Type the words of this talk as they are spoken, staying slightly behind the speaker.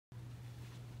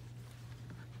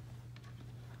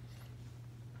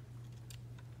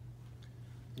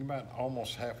You're about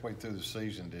almost halfway through the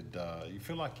season. Did you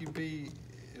feel like you'd be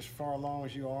as far along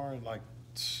as you are, like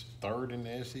third in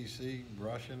the SEC,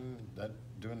 rushing, that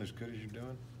doing as good as you're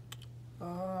doing?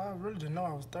 I really didn't know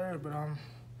I was third, but I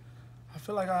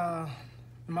feel like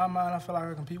in my mind, I feel like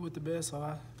I compete with the best. So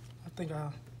I think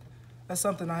that's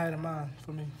something I had in mind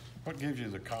for me. What gives you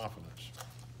the confidence?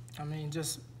 I mean,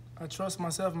 just I trust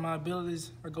myself and my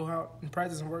abilities. I go out and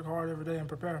practice and work hard every day and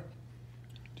prepare.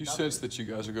 Do you sense that you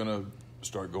guys are going to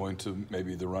start going to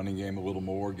maybe the running game a little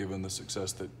more, given the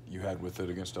success that you had with it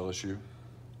against LSU?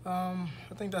 I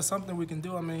think that's something we can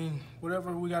do. I mean,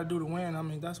 whatever we got to do to win, I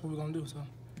mean, that's what we're going to do. So.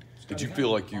 Did you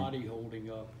feel like you body holding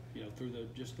up, through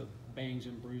just the bangs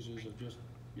and bruises of just,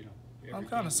 I'm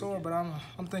kind of sore, but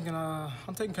I'm thinking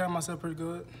I'm taking care of myself pretty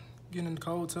good. Getting in the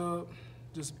cold tub,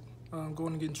 just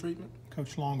going and getting treatment.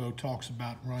 Coach Longo talks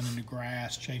about running the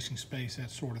grass, chasing space, that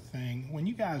sort of thing. When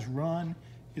you guys run,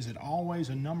 is it always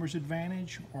a numbers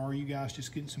advantage, or are you guys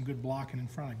just getting some good blocking in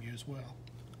front of you as well?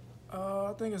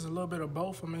 I think it's a little bit of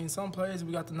both. I mean, some plays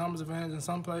we got the numbers advantage, and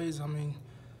some plays, I mean,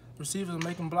 receivers are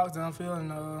making blocks downfield,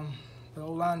 and the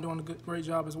O-line doing a great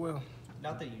job as well.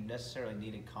 Not that you necessarily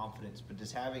needed confidence, but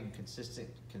does having consistent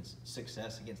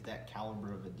success against that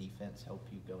caliber of a defense help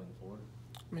you going forward?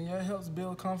 I mean, yeah, it helps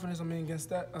build confidence. I mean,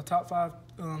 against a top 5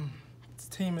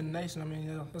 team in the nation, I mean,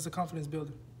 yeah, that's a confidence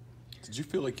builder. Did you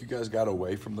feel like you guys got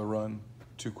away from the run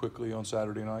too quickly on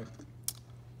Saturday night?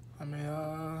 I mean,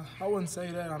 I wouldn't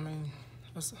say that. I mean,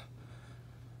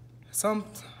 some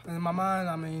in my mind,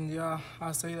 I mean, yeah,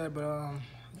 I say that, but I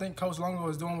think Coach Longo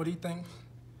is doing what he thinks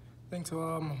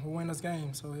to win this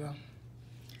game. So yeah.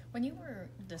 When you were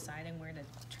deciding where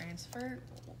to transfer,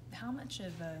 how much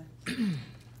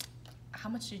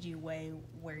did you weigh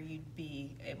where you'd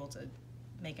be able to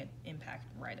make an impact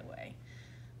right away?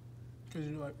 Could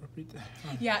you repeat that?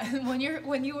 Yeah, when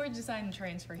you were deciding to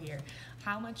transfer here,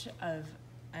 how much of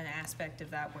an aspect of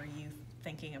that were you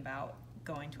thinking about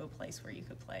going to a place where you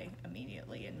could play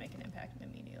immediately and make an impact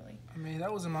immediately? I mean,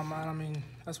 that was in my mind. I mean,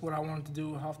 that's what I wanted to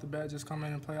do off the bat, just come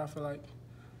in and play. I feel like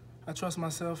I trust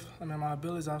myself. I mean, my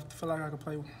abilities, I feel like I could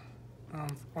play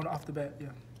off the bat, yeah.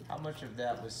 How much of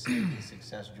that was seeing the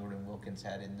success Jordan Wilkins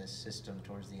had in this system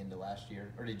towards the end of last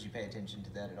year, or did you pay attention to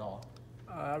that at all?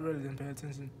 I really didn't pay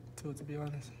attention to it, to be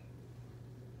honest.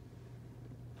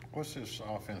 What's this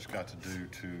offense got to do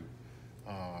to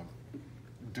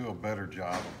do a better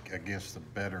job against the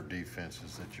better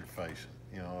defenses that you're facing?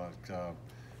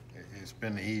 It's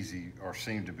been easy, or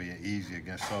seemed to be easy,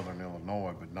 against Southern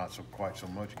Illinois, but not quite so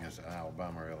much against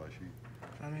Alabama or LSU.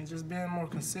 I mean, just being more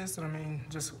consistent. I mean,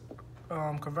 just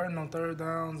converting on third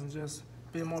downs and just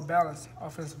being more balanced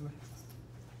offensively.